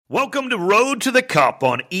Welcome to Road to the Cup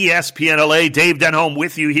on ESPN LA. Dave Denholm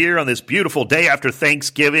with you here on this beautiful day after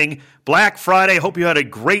Thanksgiving. Black Friday. Hope you had a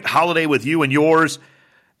great holiday with you and yours.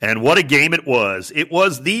 And what a game it was. It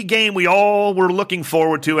was the game we all were looking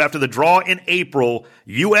forward to after the draw in April.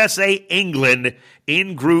 USA-England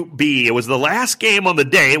in Group B. It was the last game on the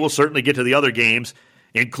day. We'll certainly get to the other games,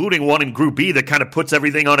 including one in Group B that kind of puts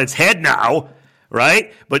everything on its head now.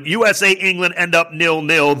 Right? But USA-England end up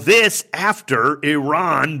 0-0. This after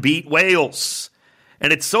Iran beat Wales.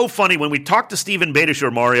 And it's so funny, when we talked to Stephen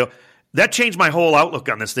Beitashour, Mario, that changed my whole outlook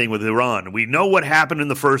on this thing with Iran. We know what happened in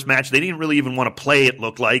the first match. They didn't really even want to play, it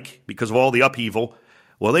looked like, because of all the upheaval.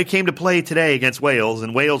 Well, they came to play today against Wales,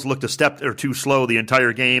 and Wales looked a step or two slow the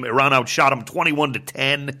entire game. Iran outshot them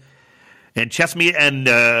 21-10. And Chesney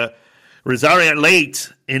and Rosario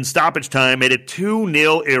late in stoppage time made it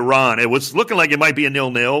 2-0 Iran. It was looking like it might be a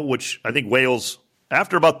 0-0, which I think Wales,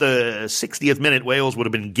 after about the 60th minute, Wales would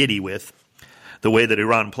have been giddy with the way that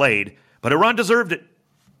Iran played. But Iran deserved it.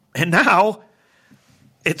 And now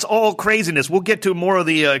it's all craziness. We'll get to more of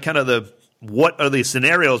the what are the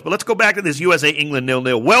scenarios. But let's go back to this USA-England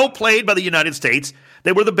 0-0. Well played by the United States.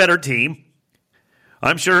 They were the better team.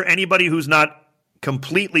 I'm sure anybody who's not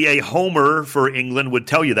completely a homer for England would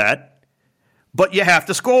tell you that. But you have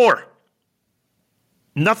to score.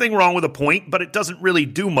 Nothing wrong with a point, but it doesn't really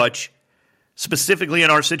do much, specifically in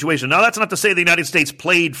our situation. Now, that's not to say the United States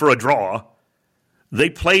played for a draw. They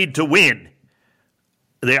played to win.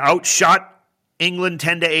 They outshot England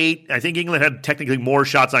 10-8. I think England had technically more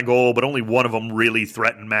shots on goal, but only one of them really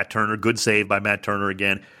threatened Matt Turner. Good save by Matt Turner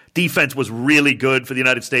again. Defense was really good for the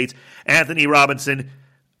United States. Anthony Robinson,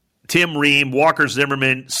 Tim Ream, Walker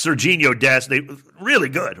Zimmerman, Serginho Dest, they really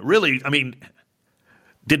good. Really, I mean,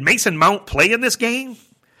 did Mason Mount play in this game?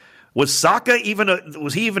 Was Saka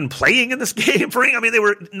was he even playing in this game for England? I mean, they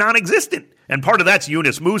were non-existent. And part of that's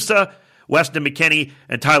Yunus Musa, Weston McKennie,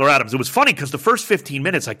 and Tyler Adams. It was funny because the first 15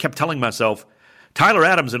 minutes I kept telling myself, Tyler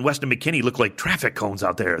Adams and Weston McKennie look like traffic cones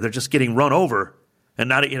out there. They're just getting run over.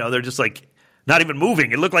 And they're just like not even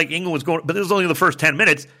moving. It looked like England was going, but this was only the first 10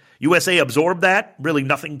 minutes. USA absorbed that. Really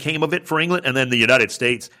nothing came of it for England. And then the United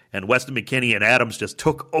States and Weston McKennie and Adams just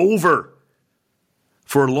took over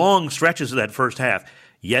for long stretches of that first half.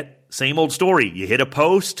 Yet, same old story. You hit a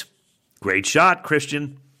post. Great shot,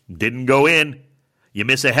 Christian. Didn't go in. You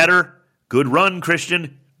miss a header. Good run,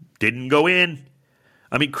 Christian. Didn't go in.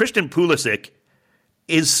 I mean, Christian Pulisic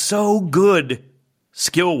is so good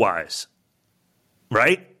skill-wise.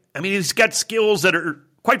 Right? I mean, he's got skills that are,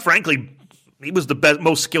 quite frankly, he was the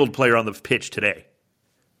most skilled player on the pitch today.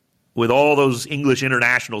 With all those English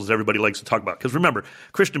internationals that everybody likes to talk about. Because remember,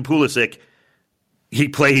 Christian Pulisic, he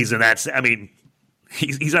plays in that. I mean,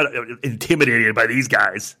 he's not intimidated by these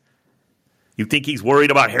guys. You think he's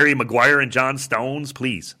worried about Harry Maguire and John Stones?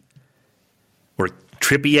 Please. Or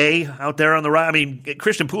Trippier out there on the right. I mean,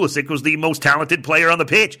 Christian Pulisic was the most talented player on the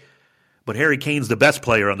pitch. But Harry Kane's the best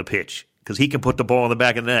player on the pitch because he can put the ball in the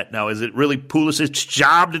back of the net. Now, is it really Pulisic's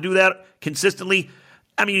job to do that consistently?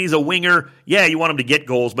 I mean, he's a winger. Yeah, you want him to get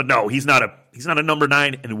goals, but no, he's not a number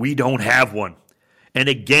 9, and we don't have one. And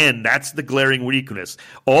again, that's the glaring weakness.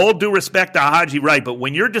 All due respect to Haji Wright, but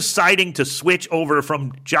when you're deciding to switch over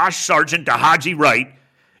from Josh Sargent to Haji Wright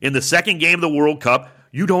in the second game of the World Cup,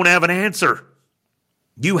 you don't have an answer.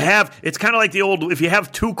 It's kind of like the old, if you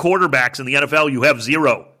have 2 quarterbacks in the NFL, you have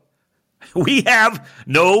 0. We have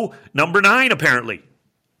no number 9, apparently.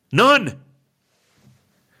 None.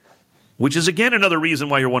 Which is, again, another reason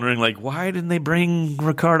why you're wondering, like, why didn't they bring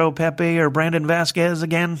Ricardo Pepe or Brandon Vasquez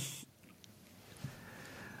again?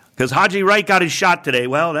 Because Haji Wright got his shot today.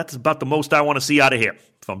 Well, that's about the most I want to see out of him,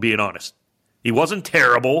 if I'm being honest. He wasn't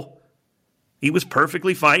terrible. He was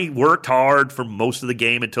perfectly fine. He worked hard for most of the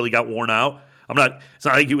game until he got worn out. It's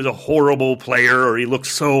not like he was a horrible player or he looked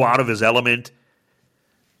so out of his element.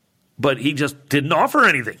 But he just didn't offer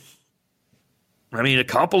anything. I mean, a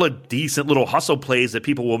couple of decent little hustle plays that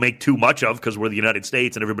people will make too much of because we're the United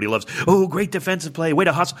States and everybody loves, oh, great defensive play, way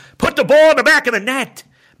to hustle. Put the ball in the back of the net.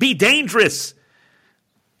 Be dangerous.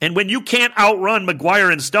 And when you can't outrun Maguire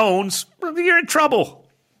and Stones, you're in trouble.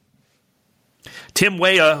 Tim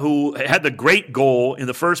Weah, who had the great goal in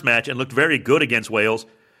the first match and looked very good against Wales,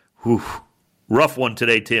 rough one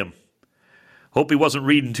today, Tim. Hope he wasn't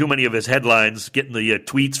reading too many of his headlines, getting the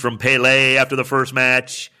tweets from Pele after the first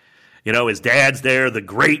match. You know, his dad's there, the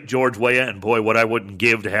great George Weah, and boy, what I wouldn't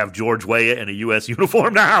give to have George Weah in a U.S.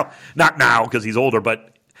 uniform now. Not now, because he's older, but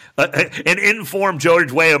an informed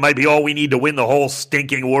George Weah might be all we need to win the whole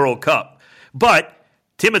stinking World Cup. But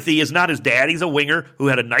Timothy is not his dad. He's a winger who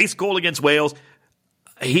had a nice goal against Wales.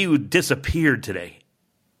 He disappeared today.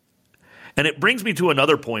 And it brings me to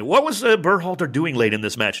another point. What was Berhalter doing late in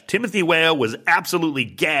this match? Timothy Weah was absolutely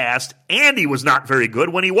gassed, and he was not very good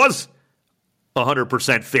when he was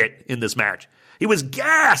 100% fit in this match. He was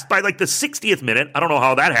gassed by like the 60th minute. I don't know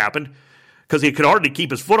how that happened because he could hardly keep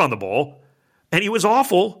his foot on the ball. And he was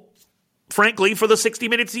awful, frankly, for the 60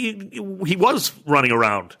 minutes he was running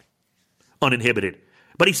around uninhibited.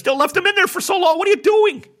 But he still left him in there for so long. What are you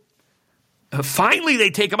doing? Finally, they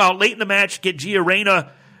take him out late in the match, get Gio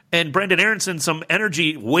Reyna and Brendan Aronson some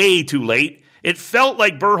energy way too late. It felt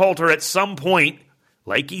like Berhalter at some point,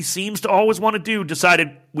 like he seems to always want to do,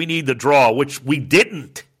 decided we need the draw, which we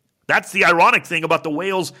didn't. That's the ironic thing about the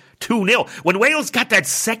Wales 2-0. When Wales got that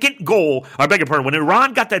second goal, I beg your pardon, when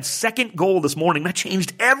Iran got that second goal this morning, that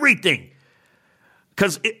changed everything.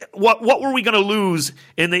 Because what were we going to lose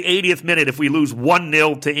in the 80th minute if we lose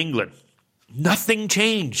 1-0 to England? Nothing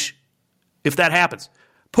changed if that happens.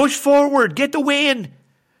 Push forward, get the win.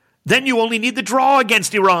 Then you only need the draw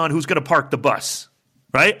against Iran, who's going to park the bus,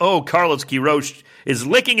 right? Oh, Carlos Queiroz is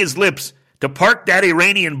licking his lips to park that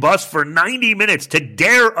Iranian bus for 90 minutes to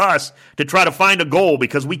dare us to try to find a goal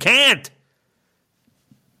because we can't.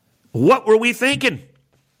 What were we thinking?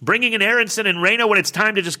 Bringing in Aronson and Reyna when it's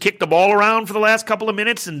time to just kick the ball around for the last couple of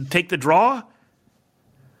minutes and take the draw?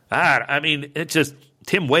 I mean, it's just,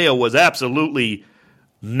 Tim Weah was absolutely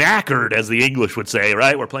knackered, as the English would say,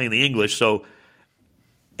 right? We're playing the English, so...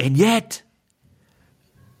 And yet,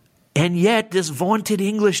 this vaunted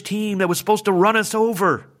English team that was supposed to run us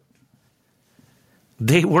over,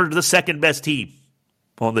 they were the second best team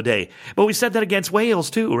on the day. But we said that against Wales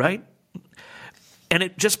too, right? And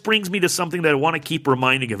it just brings me to something that I want to keep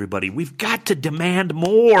reminding everybody. We've got to demand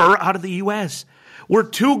more out of the U.S. We're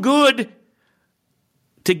too good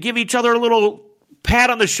to give each other a little pat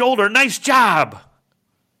on the shoulder. Nice job.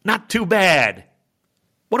 Not too bad.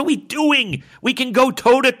 What are we doing? We can go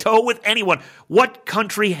toe-to-toe with anyone. What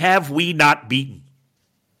country have we not beaten?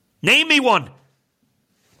 Name me one.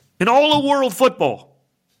 In all of world football,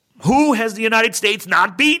 who has the United States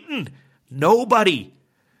not beaten? Nobody.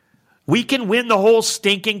 We can win the whole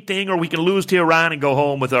stinking thing, or we can lose to Iran and go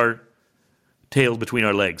home with our tails between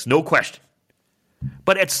our legs. No question.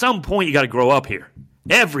 But at some point, you got to grow up here.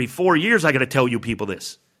 Every 4 years, I got to tell you people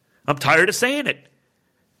this. I'm tired of saying it.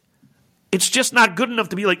 It's just not good enough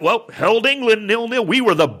to be like, well, held England 0-0. We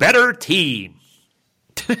were the better team.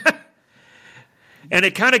 And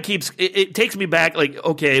it kind of keeps, it takes me back like,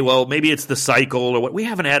 okay, well, maybe it's the cycle or what. We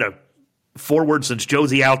haven't had a forward since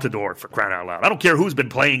Josie Altidore, for crying out loud. I don't care who's been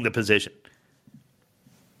playing the position.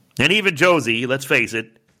 And even Josie, let's face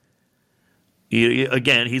it,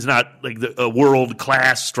 again, he's not like a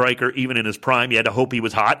world-class striker, even in his prime. You had to hope he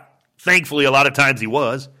was hot. Thankfully, a lot of times he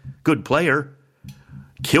was. Good player.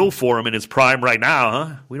 Kill for him in his prime right now,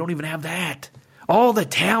 huh? We don't even have that. All the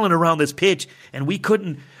talent around this pitch, and we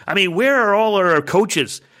couldn't. I mean, where are all our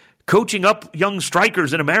coaches coaching up young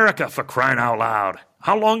strikers in America, for crying out loud?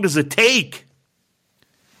 How long does it take?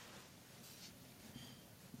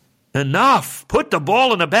 Enough. Put the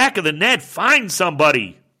ball in the back of the net. Find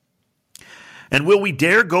somebody. And will we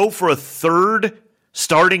dare go for a third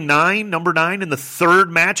starting number 9 in the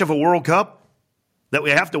third match of a World Cup that we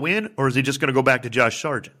have to win? Or is he just going to go back to Josh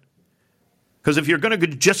Sargent? Because if you're going to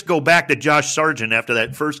just go back to Josh Sargent after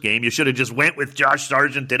that first game, you should have just went with Josh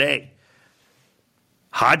Sargent today.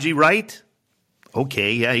 Haji Wright?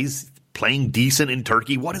 Okay, yeah, he's playing decent in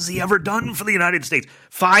Turkey. What has he ever done for the United States?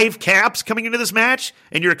 5 caps coming into this match?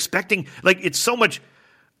 And you're expecting, like, it's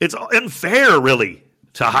unfair, really,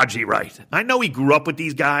 to Haji Wright. I know he grew up with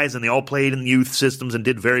these guys and they all played in youth systems and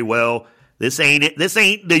did very well. This ain't it. This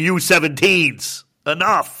ain't the U17s.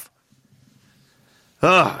 Enough.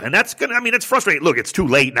 And that's gonna, I mean, it's frustrating. Look, it's too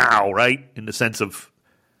late now, right? In the sense of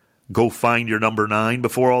go find your number 9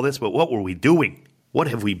 before all this. But what were we doing? What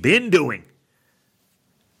have we been doing?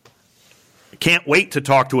 I can't wait to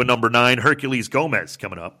talk to a number 9, Herculez Gomez,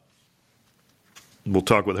 coming up. We'll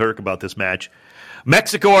talk with Herc about this match.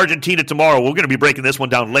 Mexico, Argentina tomorrow. We're going to be breaking this one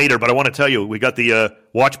down later, but I want to tell you, we got the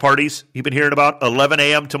watch parties you've been hearing about. 11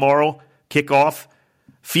 a.m. tomorrow, kickoff.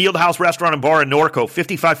 Fieldhouse Restaurant and Bar in Norco,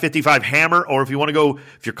 5555 Hammer, or if you want to go,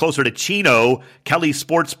 if you're closer to Chino, Kelly's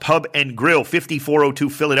Sports Pub and Grill, 5402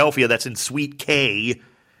 Philadelphia. That's in Suite K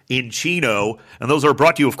in Chino. And those are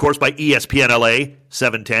brought to you, of course, by ESPN LA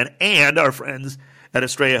 710 and our friends at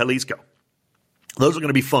Estrella Jalisco. Those are going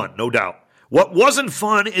to be fun, no doubt. What wasn't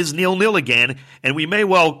fun is 0-0 again, and we may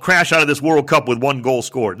well crash out of this World Cup with 1 goal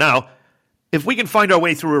scored. Now, if we can find our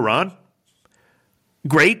way through Iran,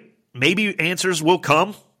 great. Maybe answers will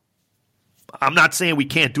come. I'm not saying we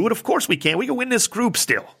can't do it. Of course we can. We can win this group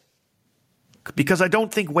still. Because I don't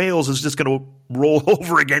think Wales is just going to roll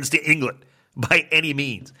over against England. by any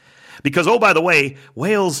means. Because, oh, by the way,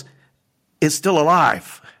 Wales is still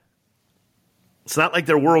alive. It's not like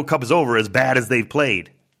their World Cup is over as bad as they've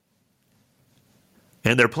played.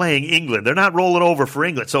 And they're playing England. They're not rolling over for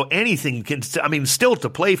England. So anything can, still to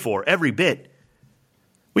play for, every bit.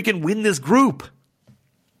 We can win this group.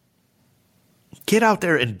 Get out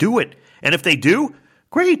there and do it. And if they do,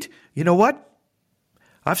 great. You know what?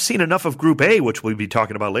 I've seen enough of Group A, which we'll be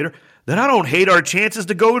talking about later, that I don't hate our chances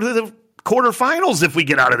to go to the quarterfinals if we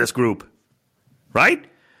get out of this group. Right?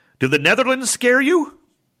 Do the Netherlands scare you?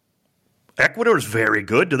 Ecuador's very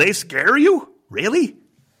good. Do they scare you? Really?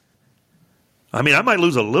 I might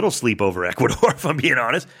lose a little sleep over Ecuador, if I'm being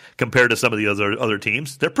honest, compared to some of the other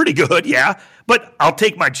teams. They're pretty good, yeah, but I'll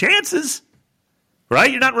take my chances. Right?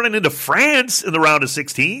 You're not running into France in the round of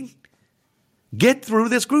 16. Get through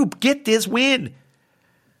this group. Get this win.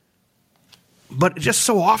 But just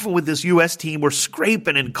so often with this U.S. team, we're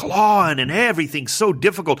scraping and clawing and everything's so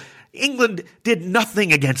difficult. England did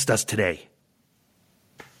nothing against us today.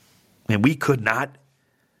 And we could not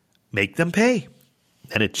make them pay.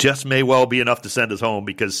 And it just may well be enough to send us home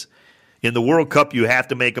because in the World Cup, you have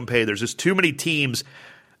to make them pay. There's just too many teams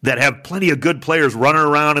that have plenty of good players running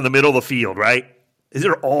around in the middle of the field, right? These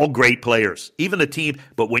are all great players, even the team.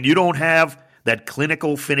 But when you don't have that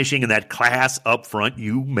clinical finishing and that class up front,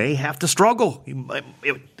 you may have to struggle.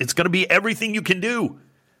 It's going to be everything you can do.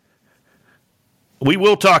 We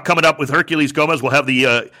will talk coming up with Herculez Gomez. We'll have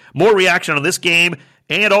the more reaction on this game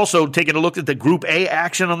and also taking a look at the Group A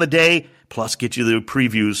action on the day, plus get you the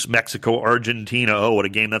previews, Mexico, Argentina. Oh, what a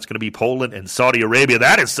game that's going to be. Poland and Saudi Arabia.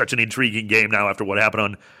 That is such an intriguing game now after what happened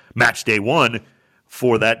on match day 1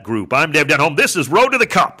 for that group. I'm Dave Denholm. This is Road to the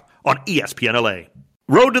Cup on ESPN LA.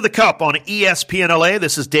 Road to the Cup on ESPN LA.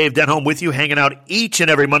 This is Dave Denholm with you, hanging out each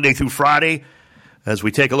and every Monday through Friday as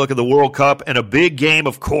we take a look at the World Cup and a big game,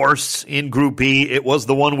 of course, in Group B. It was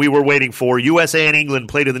the one we were waiting for. USA and England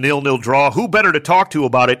played in the 0-0 draw. Who better to talk to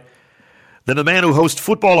about it than the man who hosts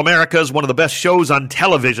Futbol Americas, one of the best shows on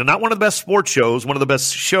television, not one of the best sports shows, one of the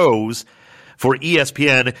best shows for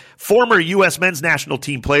ESPN, former U.S. men's national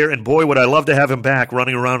team player, and boy, would I love to have him back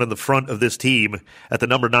running around in the front of this team at the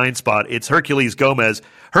number 9 spot. It's Herculez Gomez.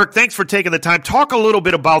 Herc, thanks for taking the time. Talk a little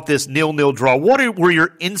bit about this 0-0 draw. What were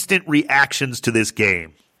your instant reactions to this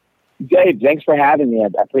game? Dave, thanks for having me.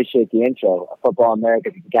 I appreciate the intro. Futbol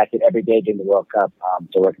America, you catch it every day during the World Cup,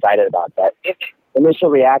 so we're excited about that.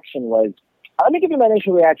 Initial reaction was, let me give you my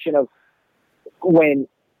initial reaction of when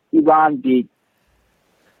Iran beat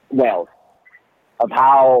Wales, of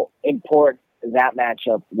how important that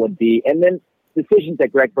matchup would be, and then decisions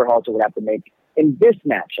that Greg Berhalter would have to make in this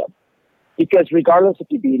matchup. Because regardless if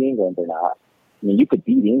you beat England or not, you could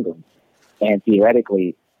beat England and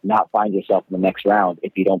theoretically not find yourself in the next round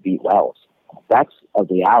if you don't beat Wales. That's a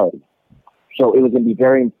reality. So it was going to be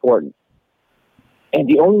very important. And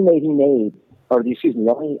the only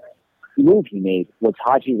move he made was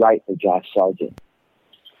Haji Wright for Josh Sargent.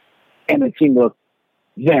 And the team looked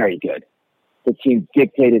very good. The team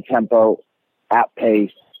dictated tempo, at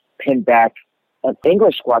pace, pinned back an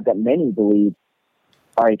English squad that many believe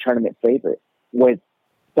are a tournament favorite, with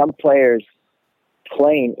some players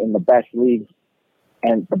playing in the best leagues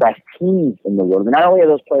and the best teams in the world. And not only are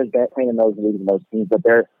those players playing in those leagues and those teams, but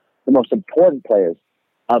they're the most important players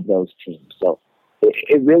of those teams. So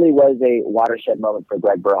it really was a watershed moment for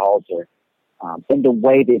Greg Berhalter in the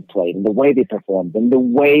way they played, in the way they performed, in the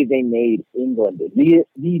way they made England.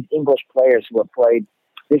 These English players who have played,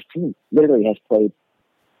 this team literally has played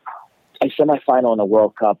a semifinal in a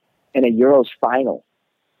World Cup and a Euros final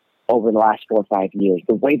over the last 4 or 5 years.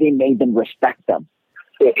 The way they made them respect them,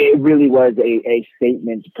 it really was a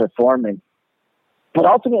statement performance. But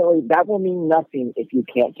ultimately, that will mean nothing if you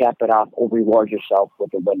can't cap it off or reward yourself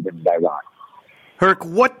with a win versus Iran. Herc,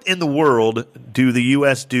 what in the world do the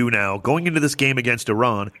U.S. do now going into this game against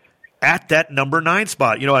Iran at that number 9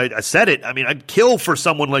 spot? I said it. I'd kill for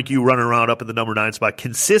someone like you running around up at the number 9 spot.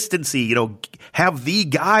 Consistency, have the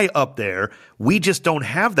guy up there. We just don't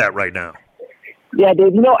have that right now. Yeah,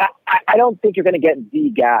 Dave, I don't think you're going to get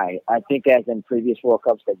the guy. I think as in previous World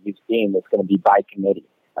Cups that you've seen, it's going to be by committee.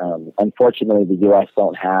 Unfortunately, the U.S.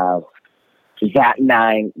 don't have that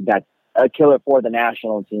 9 that's a killer for the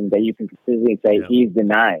national team that you can consistently say he's the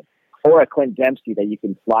 9, or a Clint Dempsey that you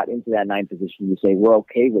can slot into that 9 position. You say we're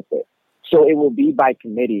okay with it. So it will be by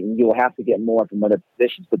committee, and you will have to get more from other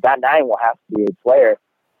positions. But that 9 will have to be a player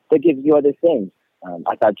that gives you other things.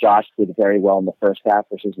 I thought Josh did very well in the first half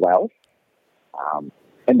versus Wales.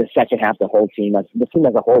 In the second half, the team as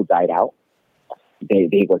a whole died out.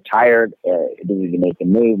 They were tired. They needed to make a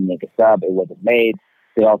move, make a sub. It wasn't made.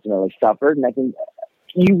 They ultimately suffered, and I think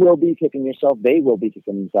you will be kicking yourself. They will be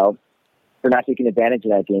kicking themselves for not taking advantage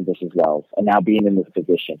of that game versus Wales and now being in this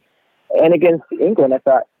position. And against England, I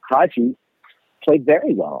thought Haji played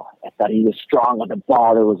very well. I thought he was strong on the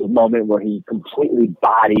ball. There was a moment where he completely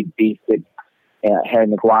body beasted Harry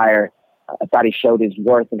Maguire. I thought he showed his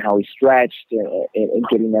worth and how he stretched and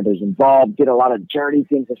getting others involved. Did a lot of dirty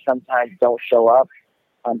things that sometimes don't show up.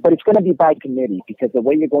 But it's going to be by committee, because the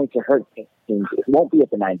way you're going to hurt teams, it won't be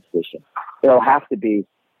at the ninth position. It'll have to be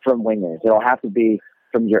from wingers. It'll have to be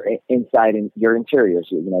from your inside and your interiors.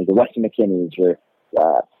 You know, your Weston McKennies, your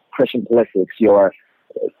Christian Pulisic, your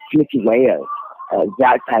Finicky Weah,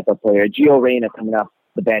 that type of player. Gio Reyna coming off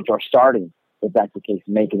the bench or starting, if that's the case,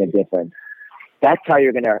 making a difference. That's how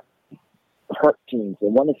you're going to hurt teams.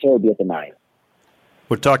 It won't necessarily be at the nine.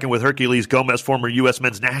 We're talking with Herculez Gomez, former U.S.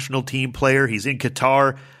 men's national team player. He's in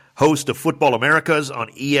Qatar, host of Futbol Americas on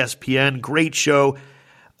ESPN. Great show.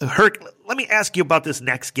 Herc, let me ask you about this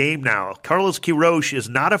next game now. Carlos Queiroz is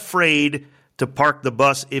not afraid to park the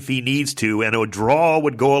bus if he needs to, and a draw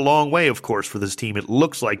would go a long way, of course, for this team. It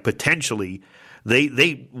looks like potentially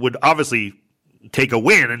they would obviously take a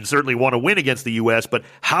win and certainly want to win against the U.S., but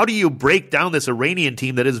how do you break down this Iranian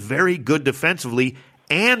team that is very good defensively,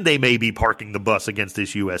 and they may be parking the bus against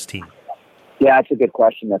this U.S. team? Yeah, that's a good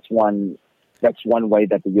question. That's one way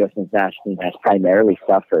that the U.S. men's national team has primarily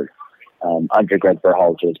suffered under Greg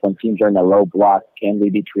Berhalter. When teams are in a low block, can we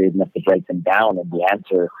be creative enough to break them down? And the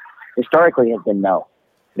answer historically has been no.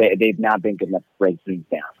 They've not been good enough to break teams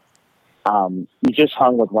down. You just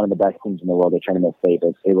hung with one of the best teams in the world. They're trying to make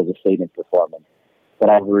favorites. It was a statement performance. But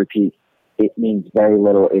I will repeat, it means very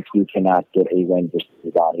little if you cannot get a win versus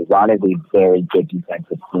Iran. Iran is a very good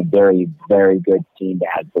defensive team, very, very good team that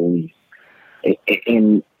has belief.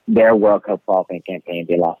 In their World Cup qualifying campaign,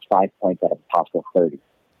 they lost 5 points out of a possible 30.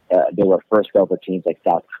 They were first over teams like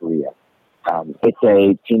South Korea. It's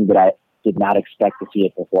a team that I did not expect to see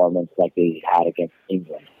a performance like they had against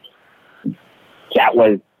England. That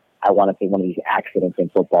was, I want to say, one of these accidents in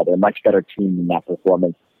football. They're a much better team than that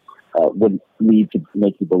performance would lead to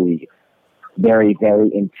make you believe. Very, very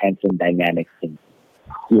intense and dynamic team.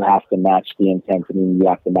 You have to match the intensity, and you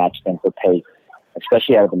have to match them for pace,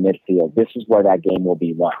 especially out of the midfield. This is where that game will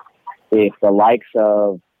be won. If the likes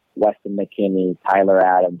of Weston McKennie, Tyler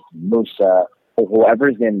Adams, Musa, or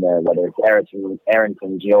whoever's in there, whether it's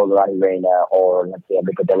Arrington, Gio Reyna, or let's say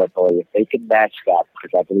Enrico De La Torre, if they can match that,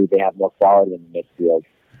 because I believe they have more quality in the midfield,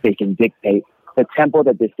 they can dictate the tempo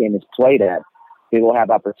that this game is played at. They will have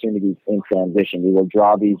opportunities in transition. They will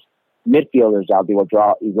draw these midfielders out. They will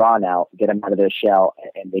draw Iran out, get them out of their shell,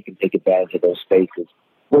 and they can take advantage of those spaces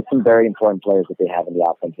with some very important players that they have in the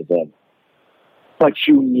offensive end. But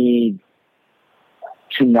you need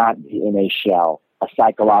to not be in a shell, a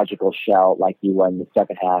psychological shell like you were in the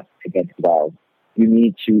second half against Wales. You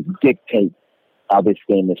need to dictate how this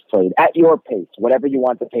game is played at your pace. Whatever you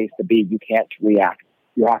want the pace to be, you can't react.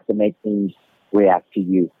 You have to make teams react to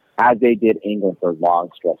you, as they did England for long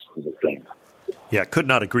stretches of this game. Yeah, could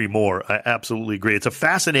not agree more. I absolutely agree. It's a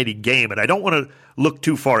fascinating game, and I don't want to look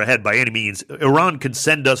too far ahead by any means. Iran could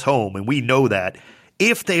send us home, and we know that.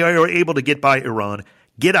 If they are able to get by Iran,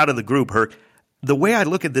 get out of the group, Herc, the way I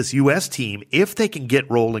look at this U.S. team, if they can get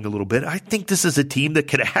rolling a little bit, I think this is a team that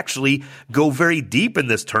could actually go very deep in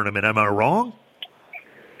this tournament. Am I wrong?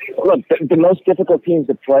 Look, the most difficult teams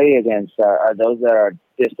to play against are those that are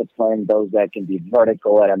disciplined, those that can be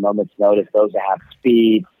vertical at a moment's notice, those that have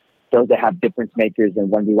speed, those that have difference makers in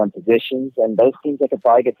 1v1 positions, and those teams that can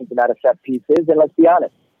probably get something out of set pieces, and let's be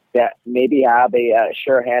honest, that maybe have a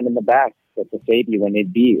sure hand in the back to save you when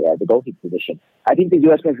it be the goalkeeper position. I think the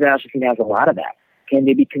U.S. men's national team has a lot of that. Can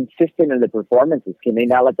they be consistent in the performances? Can they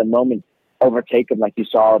not let the moment overtake them like you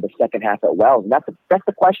saw the second half at Wales? And that's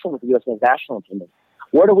the question with the U.S. men's national team.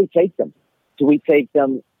 Where do we take them? Do we take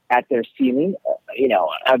them at their ceiling,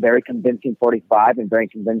 a very convincing 45 and very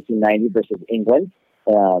convincing 90 versus England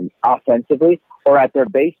offensively, or at their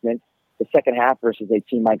basement, the second half versus a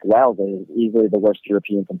team like Wales that is easily the worst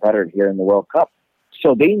European competitor here in the World Cup?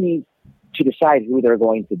 So they need to decide who they're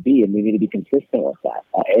going to be, and we need to be consistent with that.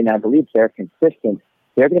 And I believe if they're consistent,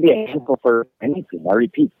 they're going to be a handful for any team. I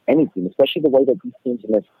repeat, any team, especially the way that these teams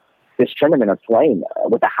in this tournament are playing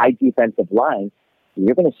with a high defensive line.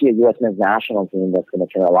 You're going to see a U.S. men's national team that's going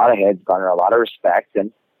to turn a lot of heads, garner a lot of respect,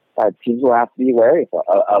 and teams will have to be wary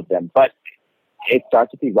of them. But it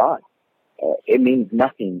starts with Iran. It means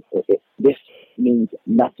nothing. This means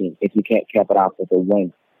nothing if you can't cap it off with a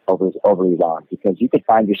win over Iran, because you could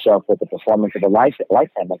find yourself with the performance of a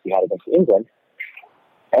lifetime like you had against England,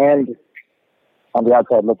 and on the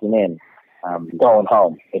outside looking in, going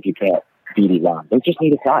home if you can't beat Iran. They just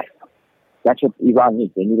need a tie. That's what Iran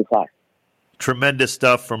needs. They need a clock. Tremendous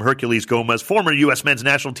stuff from Herculez Gomez, former U.S. men's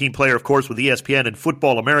national team player, of course, with ESPN and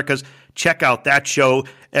Futbol Americas. Check out that show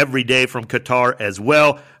every day from Qatar as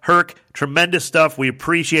well. Herc, tremendous stuff. We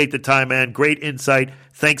appreciate the time, man. Great insight.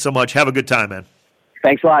 Thanks so much. Have a good time, man.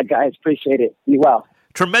 Thanks a lot, guys. Appreciate it. Be well.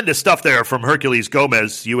 Tremendous stuff there from Herculez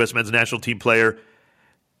Gomez, U.S. men's national team player.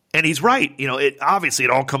 And he's right. Obviously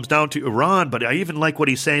it all comes down to Iran, but I even like what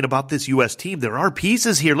he's saying about this U.S. team. There are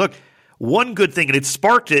pieces here. Look, one good thing, and it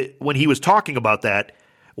sparked it when he was talking about that,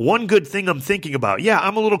 one good thing I'm thinking about. Yeah,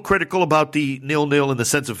 I'm a little critical about the 0-0 in the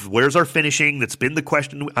sense of where's our finishing. That's been the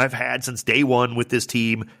question I've had since day one with this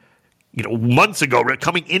team, months ago,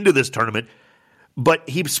 coming into this tournament. But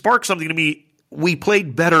he sparked something to me. We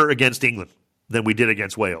played better against England than we did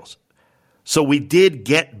against Wales. So we did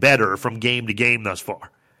get better from game to game thus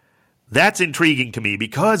far. That's intriguing to me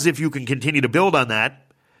because if you can continue to build on that,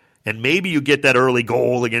 and maybe you get that early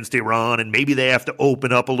goal against Iran, and maybe they have to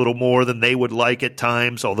open up a little more than they would like at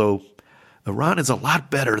times, although Iran is a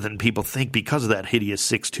lot better than people think because of that hideous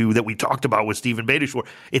 6-2 that we talked about with Stephen Beitashour.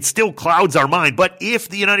 It still clouds our mind. But if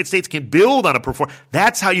the United States can build on a performance,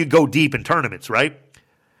 that's how you go deep in tournaments, right?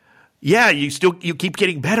 Yeah, you keep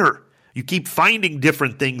getting better. You keep finding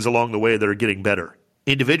different things along the way that are getting better.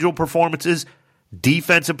 Individual performances,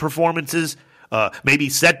 defensive performances, maybe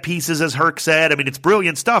set pieces, as Herc said. I mean, it's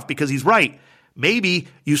brilliant stuff because he's right. Maybe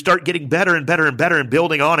you start getting better and better and better and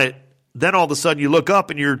building on it. Then all of a sudden you look up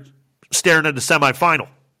and you're staring at the semifinal.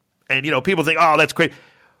 And, people think, oh, that's great.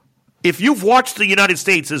 If you've watched the United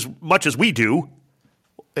States as much as we do,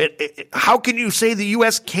 how can you say the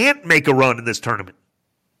U.S. can't make a run in this tournament?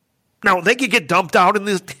 Now, they could get dumped out in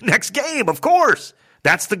this next game, of course.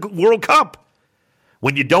 That's the World Cup.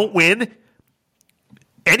 When you don't win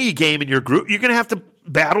any game in your group, you're going to have to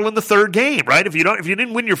battle in the third game, right? If you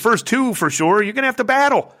didn't win your first two for sure, you're going to have to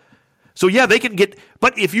battle. So yeah, they can get,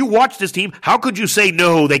 but if you watch this team, how could you say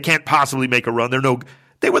no, they can't possibly make a run?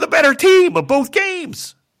 They were the better team of both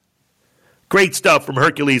games. Great stuff from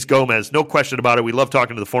Herculez Gomez. No question about it. We love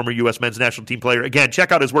talking to the former U.S. men's national team player. Again,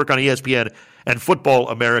 check out his work on ESPN and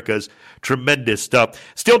Futbol Americas. Tremendous stuff.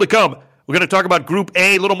 Still to come, we're going to talk about Group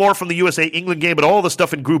A, a little more from the USA-England game, but all the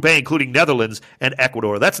stuff in Group A, including Netherlands and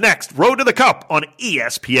Ecuador. That's next. Road to the Cup on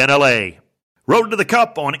ESPN LA. Road to the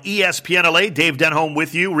Cup on ESPN LA. Dave Denholm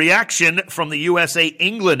with you. Reaction from the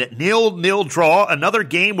USA-England 0-0 draw. Another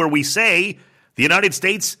game where we say the United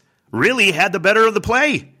States really had the better of the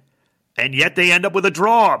play. And yet they end up with a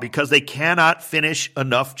draw because they cannot finish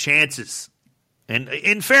enough chances. And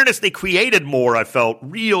in fairness, they created more, I felt,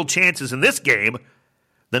 real chances in this game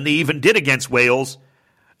than they even did against Wales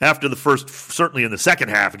after the first, certainly in the second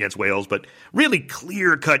half against Wales, but really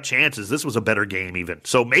clear-cut chances. This was a better game even.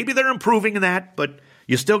 So maybe they're improving in that, but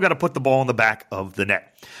you still got to put the ball in the back of the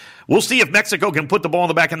net. We'll see if Mexico can put the ball in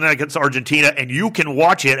the back of the net against Argentina, and you can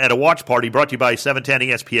watch it at a watch party brought to you by 710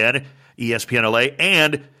 ESPN, ESPN LA,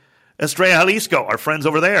 and Estrella Jalisco, our friends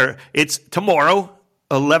over there. It's tomorrow,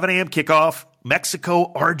 11 a.m. kickoff.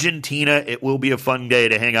 Mexico, Argentina. It will be a fun day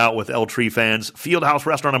to hang out with El Tree fans. Fieldhouse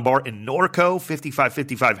Restaurant and Bar in Norco,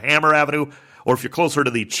 5555 Hammer Avenue. Or if you're closer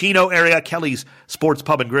to the Chino area, Kelly's Sports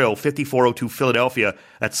Pub and Grill, 5402 Philadelphia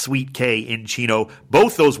at Sweet K in Chino.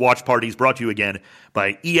 Both those watch parties brought to you again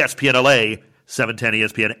by ESPN LA, 710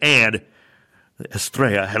 ESPN, and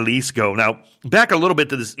Estrella Jalisco. Now, back a little bit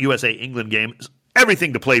to this USA-England game.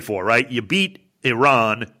 Everything to play for, right? You beat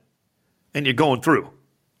Iran, and you're going through.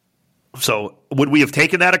 So would we have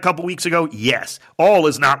taken that a couple weeks ago? Yes. All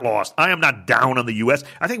is not lost. I am not down on the U.S.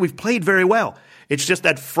 I think we've played very well. It's just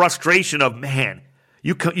that frustration of, man,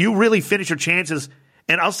 you really finish your chances.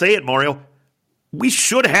 And I'll say it, Mario, we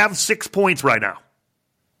should have 6 points right now.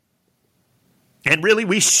 And really,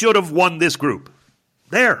 we should have won this group.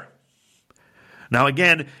 There. Now,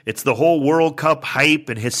 again, it's the whole World Cup hype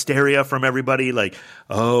and hysteria from everybody. Like,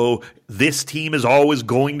 oh, this team is always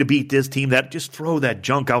going to beat this team. That just throw that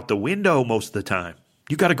junk out the window most of the time.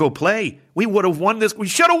 You got to go play. We would have won this. We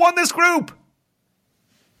should have won this group.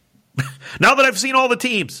 Now that I've seen all the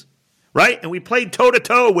teams, right? And we played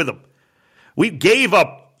toe-to-toe with them. We gave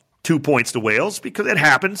up 2 points to Wales because it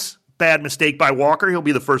happens. Bad mistake by Walker. He'll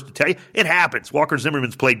be the first to tell you. It happens. Walker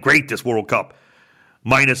Zimmerman's played great this World Cup.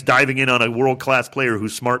 Minus diving in on a world-class player who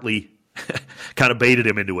smartly kind of baited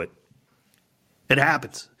him into it. It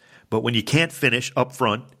happens. But when you can't finish up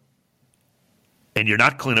front and you're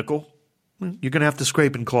not clinical, you're going to have to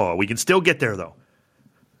scrape and claw. We can still get there, though.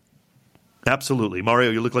 Absolutely. Mario,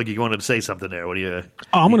 you look like you wanted to say something there. What do you...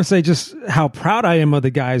 I'm going to say just how proud I am of the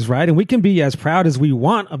guys, right? And we can be as proud as we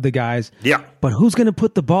want of the guys. Yeah. But who's going to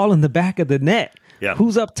put the ball in the back of the net? Yeah.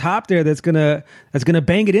 Who's up top there that's gonna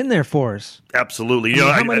bang it in there for us? Absolutely.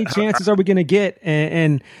 How many chances are we gonna get?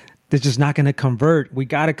 And they're just not gonna convert. We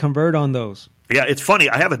got to convert on those. Yeah, it's funny.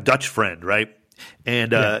 I have a Dutch friend, right?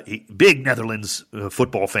 And big Netherlands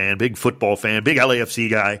football fan, big LAFC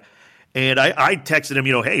guy. And I texted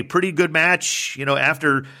him, hey, pretty good match.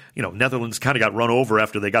 After, Netherlands kind of got run over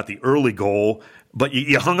after they got the early goal. But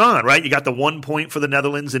you hung on, right? You got the 1 point for the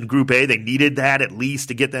Netherlands in Group A. They needed that at least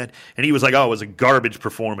to get that. And he was like, oh, it was a garbage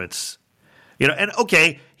performance. And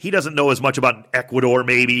okay, he doesn't know as much about Ecuador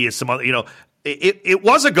maybe as some other, It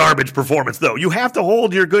was a garbage performance, though. You have to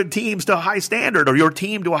hold your good teams to a high standard, or your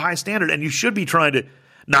team to a high standard, and you should be trying to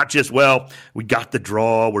not just, we got the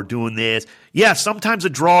draw, we're doing this. Yeah, sometimes a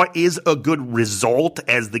draw is a good result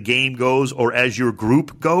as the game goes or as your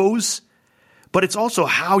group goes, but it's also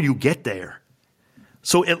how you get there.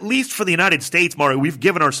 So at least for the United States, Mario, we've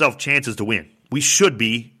given ourselves chances to win. We should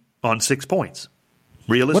be on 6 points.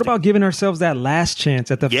 Realistic. What about giving ourselves that last chance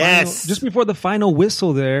at the final, just before the final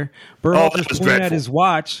whistle there? Burrow just pointing at his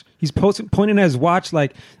watch. He's pointing at his watch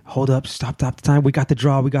like, hold up, stop the time. We got the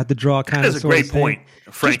draw. Kind of. That's a great point,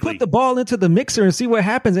 frankly. Just put the ball into the mixer and see what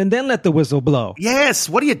happens, and then let the whistle blow. Yes.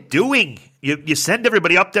 What are you doing? You send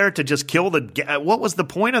everybody up there to just kill the – what was the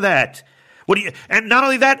point of that? And not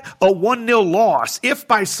only that, a 1-0 loss. If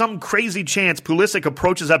by some crazy chance Pulisic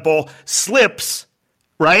approaches that ball, slips –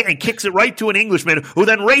 right, and kicks it right to an Englishman who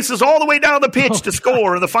then races all the way down the pitch to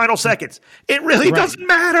score in the final seconds. It really doesn't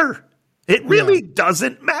matter. It really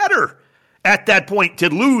doesn't matter at that point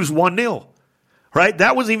to lose 1-0, right?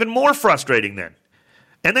 That was even more frustrating then.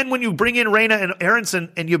 And then when you bring in Reina and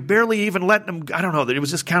Aronson and you barely even let them, I don't know, it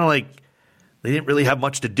was just kind of like they didn't really have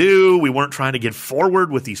much to do. We weren't trying to get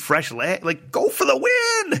forward with these fresh legs. Like, go for the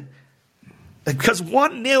win. Because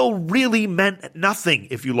 1-0 really meant nothing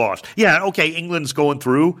if you lost. Yeah, okay, England's going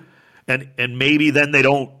through, and maybe then they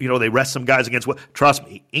don't, they rest some guys against what. Trust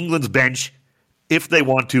me, England's bench, if they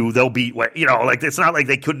want to, they'll beat, it's not like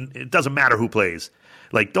they couldn't, it doesn't matter who plays.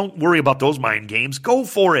 Like, don't worry about those mind games. Go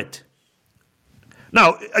for it.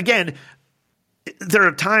 Now, again, there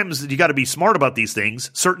are times that you got to be smart about these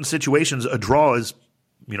things. Certain situations, a draw is,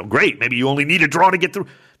 great. Maybe you only need a draw to get through.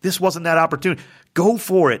 This wasn't that opportunity. Go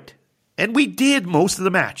for it. And we did most of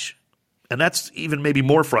the match. And that's even maybe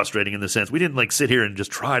more frustrating in the sense we didn't sit here and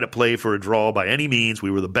just try to play for a draw by any means.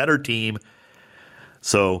 We were the better team.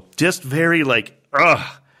 So just very we're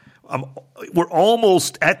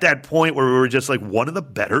almost at that point where we were just one of the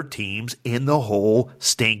better teams in the whole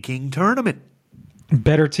stinking tournament.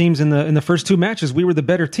 Better teams in the first 2 matches. We were the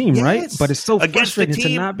better team, right? But it's so frustrating to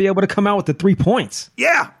not be able to come out with the 3 points.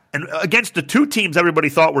 Yeah. And against the 2 teams everybody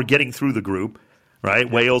thought were getting through the group. Right,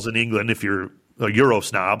 Wales and England, if you're a Euro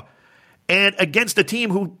snob, and against a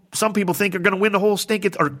team who some people think are going to win the whole stink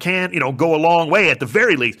or can, go a long way at the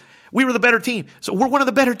very least. We were the better team, so we're one of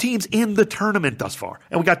the better teams in the tournament thus far,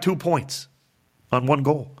 and we got 2 points on 1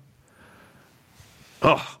 goal.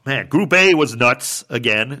 Oh man, Group A was nuts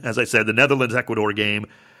again. As I said, the Netherlands-Ecuador game,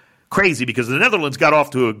 crazy because the Netherlands got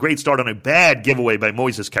off to a great start on a bad giveaway by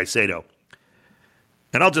Moises Caicedo.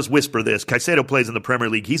 And I'll just whisper this. Caicedo plays in the Premier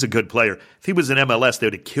League. He's a good player. If he was in MLS, they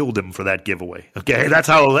would have killed him for that giveaway. Okay? That's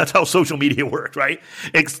how social media worked, right?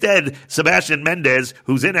 Instead, Sebastian Mendes,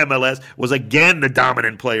 who's in MLS, was again the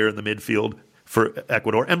dominant player in the midfield for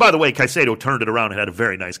Ecuador. And by the way, Caicedo turned it around and had a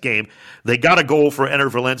very nice game. They got a goal for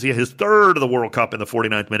Ener Valencia, his 3rd of the World Cup in the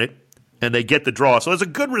 49th minute, and they get the draw. So it's a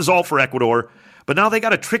good result for Ecuador. But now they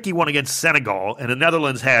got a tricky one against Senegal, and the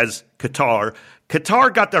Netherlands has Qatar.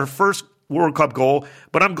 Qatar got their first World Cup goal,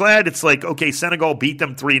 but I'm glad it's okay, Senegal beat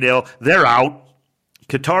them 3-0. They're out.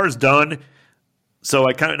 Qatar's done. So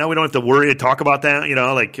now we don't have to worry and talk about that.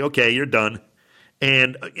 Okay, you're done.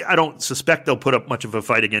 And I don't suspect they'll put up much of a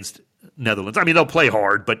fight against Netherlands. I mean, they'll play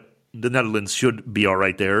hard, but the Netherlands should be all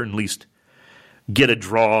right there, and at least get a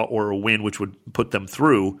draw or a win, which would put them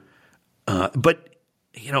through. But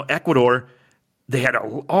Ecuador, they had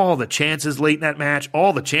all the chances late in that match,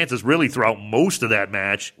 all the chances really throughout most of that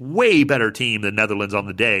match. Way better team than Netherlands on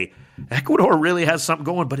the day. Ecuador really has something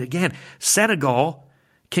going. But again, Senegal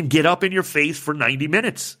can get up in your face for 90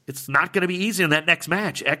 minutes. It's not going to be easy in that next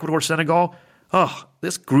match. Ecuador-Senegal,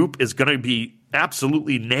 this group is going to be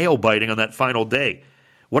absolutely nail-biting on that final day.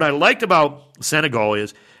 What I liked about Senegal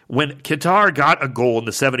is when Qatar got a goal in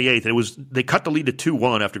the 78th, they cut the lead to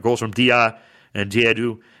 2-1 after goals from Dia and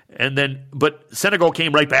Diédhiou. But Senegal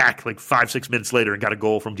came right back 5-6 minutes later and got a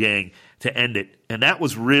goal from Dieng to end it. And that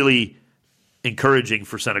was really encouraging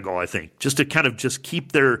for Senegal, I think, just to kind of just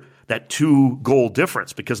keep that 2-goal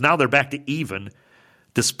difference because now they're back to even.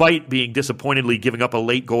 despite being disappointedly giving up a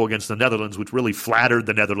late goal against the Netherlands, which really flattered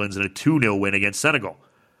the Netherlands in a 2-0 win against Senegal.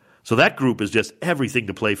 So that group is just everything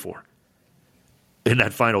to play for in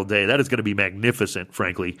that final day. That is going to be magnificent,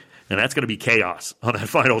 frankly, and that's going to be chaos on that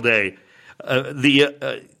final day.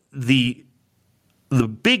 The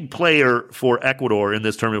big player for Ecuador in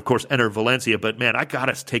this tournament, of course, Enner Valencia, but man, I got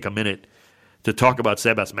to take a minute to talk about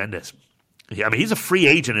Sebas Mendes. I mean, he's a free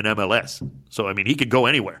agent in MLS, so I mean, he could go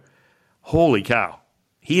anywhere. Holy cow.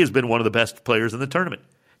 He has been one of the best players in the tournament.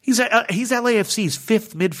 He's LAFC's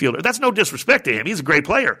fifth midfielder. That's no disrespect to him. He's a great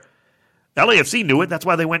player. LAFC knew it. That's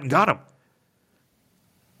why they went and got him.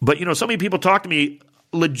 But, so many people talk to me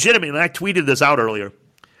legitimately, and I tweeted this out earlier.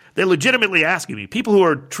 They're legitimately asking me, people who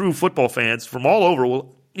are true football fans from all over,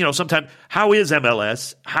 well, sometimes, how is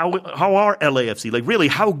MLS? How are LAFC? Like, really,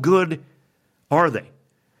 how good are they?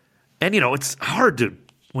 And, it's hard to,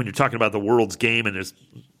 when you're talking about the world's game and there's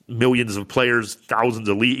millions of players, thousands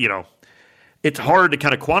of it's hard to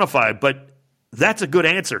kind of quantify, but that's a good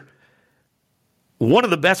answer. One of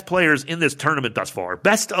the best players in this tournament thus far,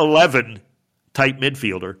 best 11 type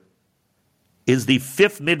midfielder, is the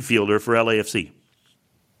fifth midfielder for LAFC.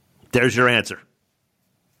 There's your answer.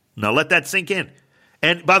 Now let that sink in.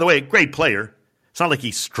 And by the way, great player. It's not like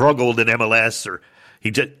he struggled in MLS or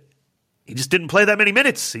he just didn't play that many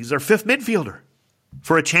minutes. He's our fifth midfielder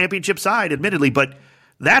for a championship side, admittedly, but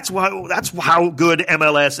that's how good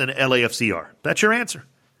MLS and LAFC are. That's your answer.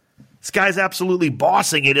 This guy's absolutely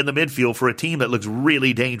bossing it in the midfield for a team that looks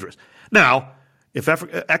really dangerous. Now, if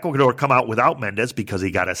Ecuador come out without Mendes because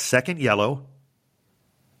he got a second yellow,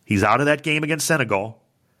 he's out of that game against Senegal.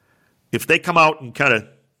 If they come out and kind of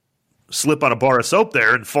slip on a bar of soap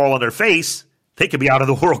there and fall on their face, they could be out of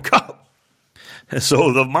the World Cup.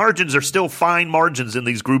 So the margins are still fine margins in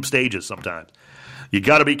these group stages sometimes. You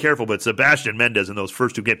got to be careful, but Sebastian Mendes in those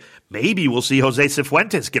first two games, maybe we'll see Jose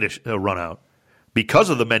Cifuentes get a run out because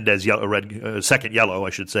of the Mendes second yellow, I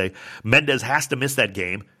should say. Mendes has to miss that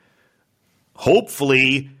game.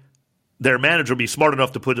 Hopefully, their manager will be smart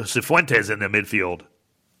enough to put Cifuentes in the midfield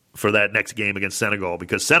for that next game against Senegal,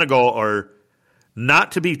 because Senegal are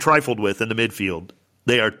not to be trifled with in the midfield.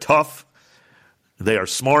 They are tough. They are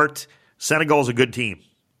smart. Senegal's a good team.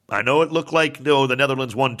 I know it looked like the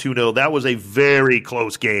Netherlands won 2-0. That was a very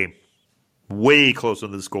close game. Way closer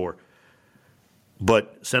than the score.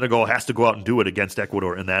 But Senegal has to go out and do it against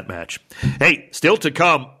Ecuador in that match. Hey, still to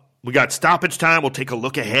come, we got stoppage time. We'll take a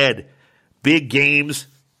look ahead. Big games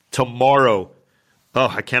tomorrow. Oh,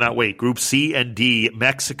 I cannot wait. Group C and D,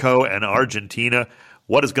 Mexico and Argentina.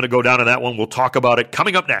 What is going to go down in that one? We'll talk about it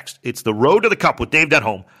coming up next. It's the Road to the Cup with Dave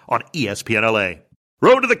Denholm on ESPN LA.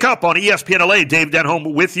 Road to the Cup on ESPN LA. Dave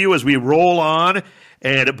Denholm with you as we roll on.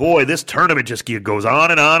 And boy, this tournament just goes on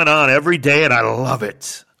and on and on every day, and I love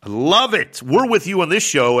it. I love it. We're with you on this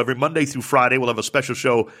show every Monday through Friday. We'll have a special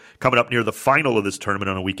show coming up near the final of this tournament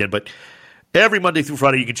on a weekend. But every Monday through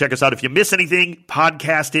Friday, you can check us out. If you miss anything,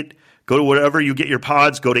 podcast it. Go to wherever you get your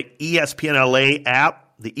pods. Go to ESPN LA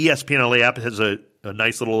app. The ESPN LA app has a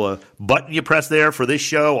nice little button you press there for this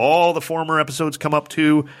show. All the former episodes come up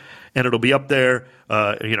too, and it'll be up there,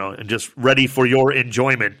 and just ready for your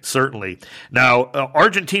enjoyment, certainly. Now,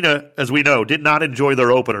 Argentina, as we know, did not enjoy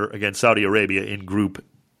their opener against Saudi Arabia in Group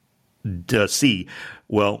C.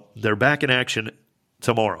 Well, they're back in action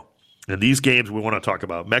tomorrow. And these games we want to talk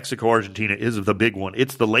about. Mexico-Argentina is the big one.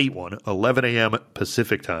 It's the late one, 11 a.m.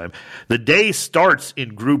 Pacific time. The day starts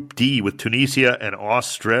in Group D with Tunisia and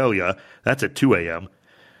Australia. That's at 2 a.m.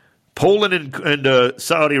 Poland and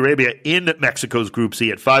Saudi Arabia in Mexico's Group C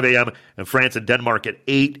at 5 a.m. and France and Denmark at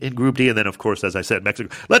 8 in Group D. And then, of course, as I said,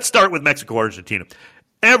 Mexico. Let's start with Mexico-Argentina.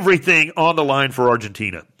 Everything on the line for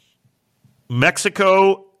Argentina.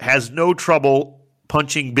 Mexico has no trouble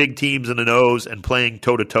punching big teams in the nose and playing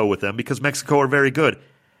toe-to-toe with them because Mexico are very good.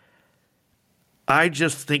 I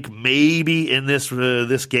just think maybe in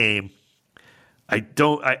this game, I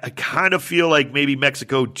kind of feel like maybe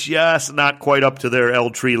Mexico just not quite up to their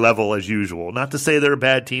El Tri level as usual. Not to say they're a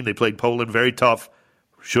bad team. They played Poland very tough.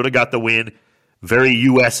 Should have got the win. Very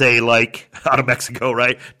USA-like out of Mexico,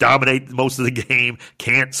 right? Dominate most of the game.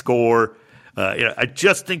 Can't score. I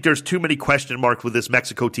just think there's too many question marks with this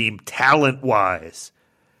Mexico team talent-wise.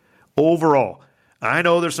 Overall, I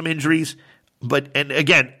know there's some injuries, and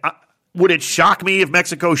again, would it shock me if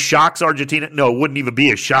Mexico shocks Argentina? No, it wouldn't even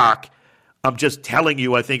be a shock. I'm just telling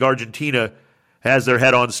you, I think Argentina has their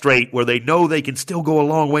head on straight where they know they can still go a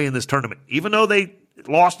long way in this tournament, even though they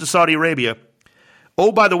lost to Saudi Arabia.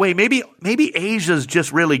 Oh, by the way, maybe Asia's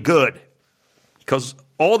just really good because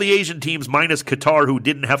all the Asian teams minus Qatar, who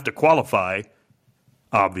didn't have to qualify,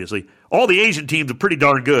 obviously, all the Asian teams are pretty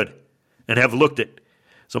darn good and have looked it.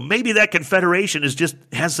 So maybe that confederation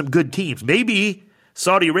has some good teams. Maybe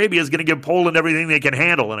Saudi Arabia is going to give Poland everything they can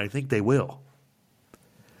handle, and I think they will.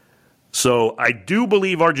 So I do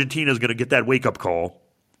believe Argentina is going to get that wake-up call.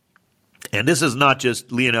 And this is not just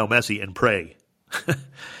Lionel Messi and pray.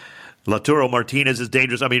 Lautaro Martinez is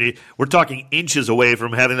dangerous. I mean, we're talking inches away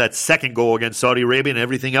from having that second goal against Saudi Arabia, and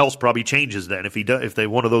everything else probably changes then if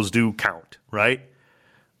one of those do count, right?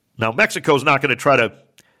 Now, Mexico's not going to try to,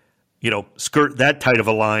 skirt that tight of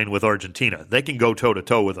a line with Argentina. They can go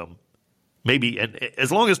toe-to-toe with them. Maybe, and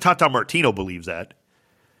as long as Tata Martino believes that,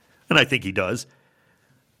 and I think he does.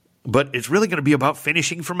 But it's really going to be about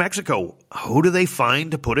finishing for Mexico. Who do they find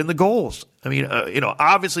to put in the goals? I mean,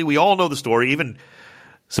 obviously we all know the story. Even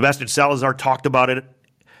Sebastian Salazar talked about it,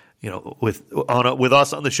 with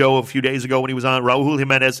us on the show a few days ago when he was on. Raul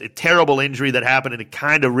Jimenez, a terrible injury that happened, and it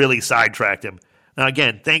kind of really sidetracked him. Now,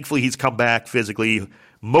 again, thankfully he's come back physically.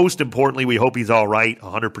 Most importantly, we hope he's all right,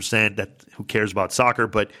 100%. Who cares about soccer?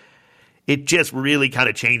 But it just really kind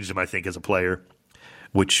of changed him, I think, as a player,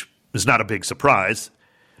 which is not a big surprise.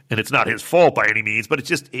 And it's not his fault by any means, but it's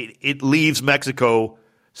just it leaves Mexico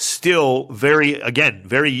still very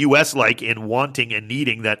U.S.-like in wanting and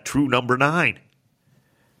needing that true number 9.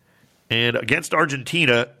 And against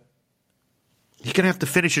Argentina, you're going to have to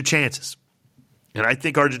finish your chances. And I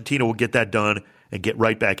think Argentina will get that done and get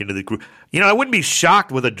right back into the group. I wouldn't be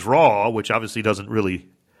shocked with a draw, which obviously doesn't really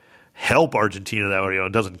help Argentina that way.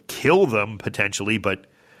 It doesn't kill them potentially, but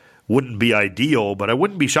wouldn't be ideal. But I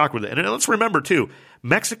wouldn't be shocked with it. And let's remember, too,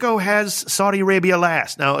 Mexico has Saudi Arabia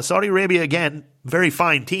last. Now, Saudi Arabia, again, very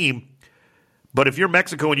fine team. But if you're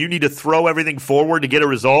Mexico and you need to throw everything forward to get a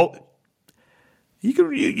result,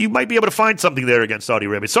 you might be able to find something there against Saudi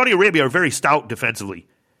Arabia. Saudi Arabia are very stout defensively.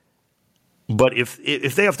 But if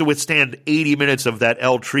they have to withstand 80 minutes of that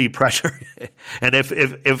El Tri pressure, and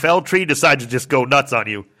if El Tri decides to just go nuts on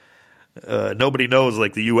you, nobody knows,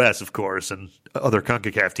 like the U.S., of course, and other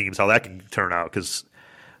CONCACAF teams, how that can turn out. Because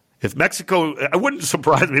if Mexico, I wouldn't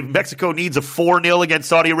surprise me if Mexico needs a 4-0 against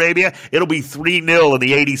Saudi Arabia, it'll be 3-0 in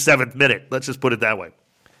the 87th minute. Let's just put it that way.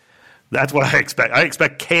 That's what I expect. I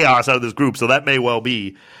expect chaos out of this group, so that may well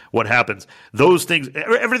be what happens. Those things,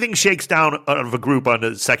 everything shakes down out of a group on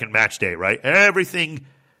the second match day, right? Everything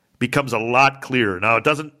becomes a lot clearer. Now, it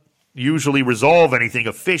doesn't usually resolve anything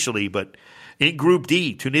officially, but in Group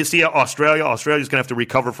D, Tunisia, Australia. Australia's going to have to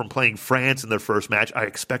recover from playing France in their first match. I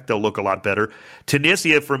expect they'll look a lot better.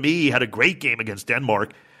 Tunisia, for me, had a great game against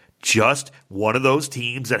Denmark. Just one of those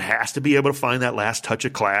teams that has to be able to find that last touch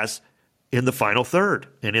of class in the final third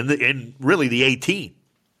and in really the 18.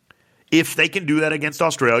 If they can do that against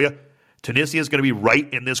Australia, Tunisia is going to be right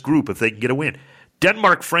in this group if they can get a win.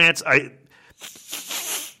 Denmark, France,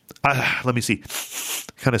 let me see.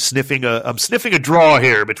 Kind of I'm sniffing a draw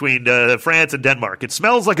here between France and Denmark. It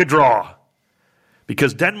smells like a draw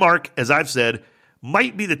because Denmark, as I've said,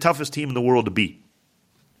 might be the toughest team in the world to beat.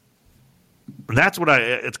 And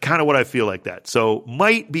it's kind of what I feel like that. So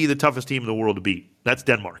might be the toughest team in the world to beat. That's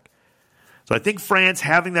Denmark. So I think France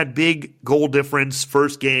having that big goal difference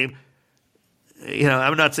first game,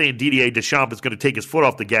 I'm not saying Didier Deschamps is going to take his foot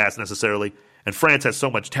off the gas necessarily, and France has so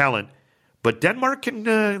much talent, but Denmark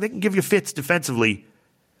they can give you fits defensively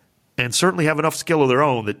and certainly have enough skill of their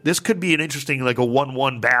own that this could be an interesting, like a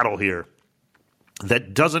 1-1 battle here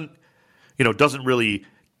that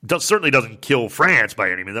certainly doesn't kill France by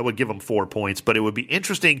any means. That would give them 4 points, but it would be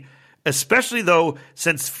interesting. Especially, though,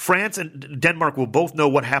 since France and Denmark will both know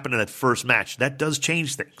what happened in that first match. That does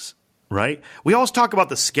change things, right? We always talk about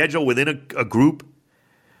the schedule within a group.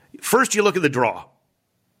 First, you look at the draw.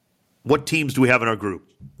 What teams do we have in our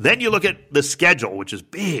group? Then you look at the schedule, which is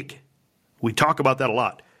big. We talk about that a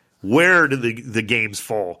lot. Where do the games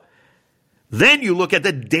fall? Then you look at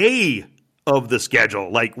the day of the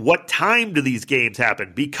schedule. Like, what time do these games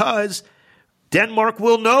happen? Because Denmark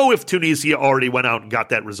will know if Tunisia already went out and got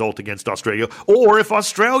that result against Australia, or if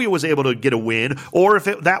Australia was able to get a win, or if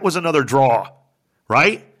that was another draw,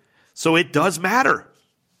 right? So it does matter.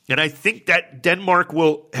 And I think that Denmark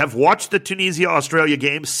will have watched the Tunisia-Australia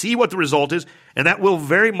game, see what the result is, and that will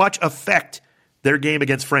very much affect their game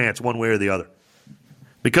against France one way or the other.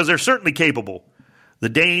 Because they're certainly capable. The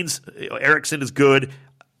Danes, Eriksson is good.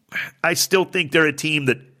 I still think they're a team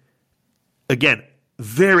that, again,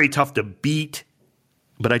 very tough to beat,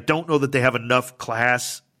 but I don't know that they have enough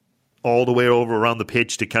class all the way over around the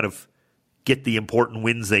pitch to kind of get the important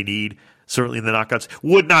wins they need, certainly in the knockouts.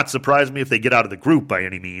 Would not surprise me if they get out of the group by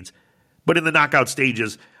any means. But in the knockout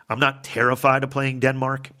stages, I'm not terrified of playing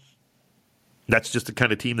Denmark. That's just the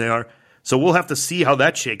kind of team they are. So we'll have to see how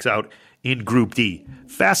that shakes out in Group D.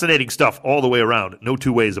 Fascinating stuff all the way around. No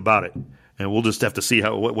two ways about it. And we'll just have to see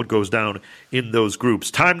what goes down in those groups.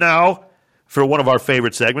 Time now for one of our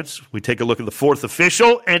favorite segments. We take a look at the fourth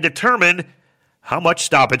official and determine how much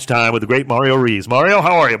stoppage time with the great Mario Rees. Mario,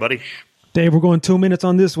 how are you, buddy? Dave, we're going 2 minutes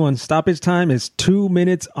on this one. Stoppage time is 2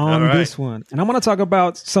 minutes on this one. And I want to talk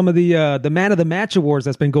about some of the Man of the Match awards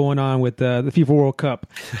that's been going on with the FIFA World Cup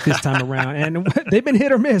this time around. And they've been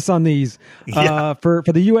hit or miss on these. For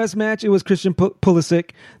the U.S. match, it was Christian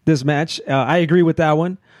Pulisic this match. I agree with that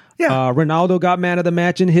one. Yeah. Ronaldo got Man of the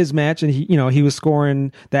Match in his match, and he was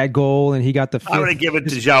scoring that goal, and he got the fifth. I would have given it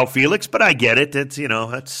to João Felix, but I get it. It's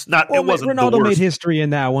that's not. Well, it wasn't Ronaldo the worst. made history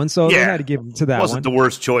in that one, so they had to give it to that one. It wasn't the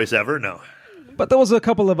worst choice ever, no. But there was a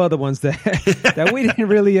couple of other ones that we didn't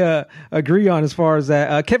really agree on as far as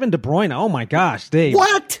that. Kevin De Bruyne, oh my gosh, Dave.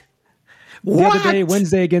 What? The other day,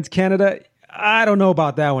 Wednesday against Canada, I don't know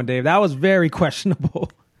about that one, Dave. That was very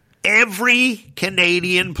questionable. Every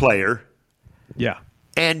Canadian player. Yeah.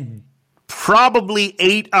 And probably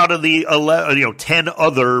 8 out of the 10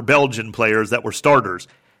 other Belgian players that were starters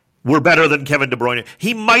were better than Kevin De Bruyne.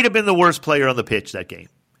 He might have been the worst player on the pitch that game.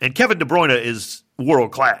 And Kevin De Bruyne is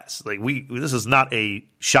world class. This is not a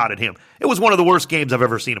shot at him. It was one of the worst games I've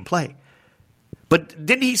ever seen him play. But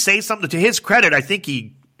didn't he say something? To his credit, I think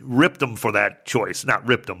he ripped him for that choice. Not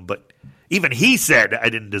ripped him, but even he said I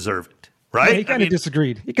didn't deserve it. Right? Yeah, he kind of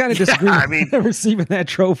disagreed. He kind of disagreed with receiving that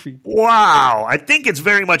trophy. Wow. I think it's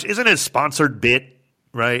very much, isn't it a sponsored bit,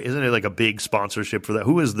 right? Isn't it like a big sponsorship for that?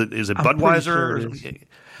 Who is is it Budweiser? Sure it is.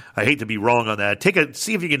 I hate to be wrong on that.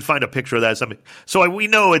 See if you can find a picture of that. So we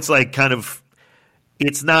know it's like kind of,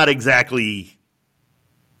 it's not exactly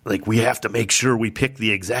like we have to make sure we pick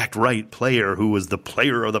the exact right player who was the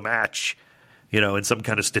player of the match, in some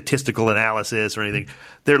kind of statistical analysis or anything.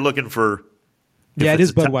 They're looking for. Yeah, it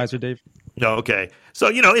is Budweiser, Dave. No, okay. So,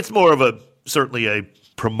 it's more of certainly a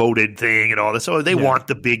promoted thing and all this. So they want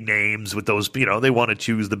the big names with those, they want to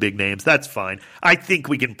choose the big names. That's fine. I think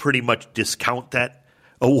we can pretty much discount that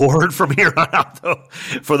award from here on out, though,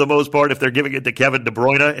 for the most part, if they're giving it to Kevin De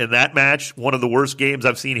Bruyne in that match. One of the worst games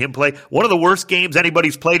I've seen him play. One of the worst games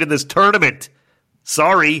anybody's played in this tournament.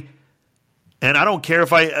 Sorry. And I don't care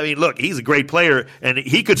look, he's a great player, and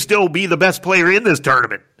he could still be the best player in this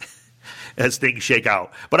tournament as things shake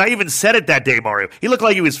out. But I even said it that day, Mario. He looked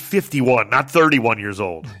like he was 51, not 31 years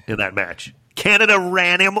old in that match. Canada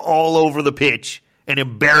ran him all over the pitch and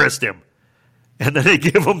embarrassed him. And then they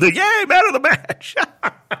give him the, yay, man of the match.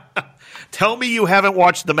 Tell me you haven't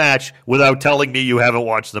watched the match without telling me you haven't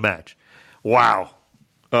watched the match. Wow.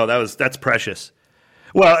 Oh, that's precious.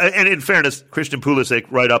 Well, and in fairness, Christian Pulisic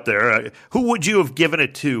right up there. Who would you have given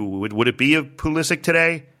it to? Would it be a Pulisic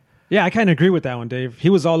today? Yeah, I kind of agree with that one, Dave. He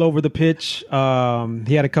was all over the pitch. He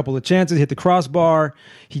had a couple of chances, hit the crossbar.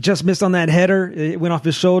 He just missed on that header. It went off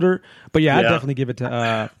his shoulder. But I'd definitely give it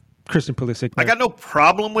to Christian Pulisic. I got no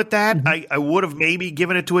problem with that. Mm-hmm. I would have maybe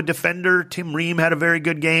given it to a defender. Tim Ream had a very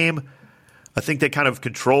good game. I think they kind of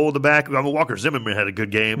controlled the back. Walker Zimmerman had a good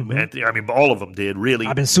game. Mm-hmm. And, all of them did, really.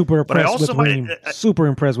 I've been super impressed with Ream. Super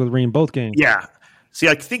impressed with Ream both games. Yeah. See,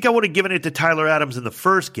 I think I would have given it to Tyler Adams in the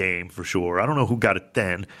first game for sure. I don't know who got it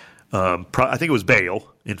then. I think it was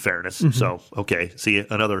Bale, in fairness. Mm-hmm. So, okay, see,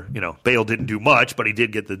 another, Bale didn't do much, but he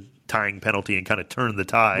did get the tying penalty and kind of turned the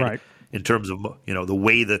tide in terms of, the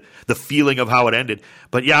way, the feeling of how it ended.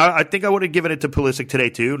 But, yeah, I think I would have given it to Pulisic today,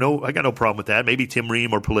 too. No, I got no problem with that. Maybe Tim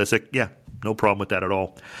Ream or Pulisic. Yeah, no problem with that at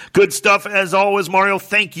all. Good stuff, as always, Mario.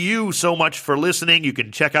 Thank you so much for listening. You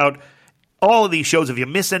can check out all of these shows. If you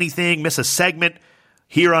miss anything, miss a segment,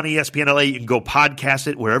 here on ESPN LA, you can go podcast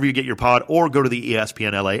it wherever you get your pod or go to the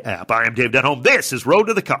ESPN LA app. I am Dave Denholm. This is Road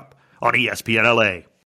to the Cup on ESPN LA.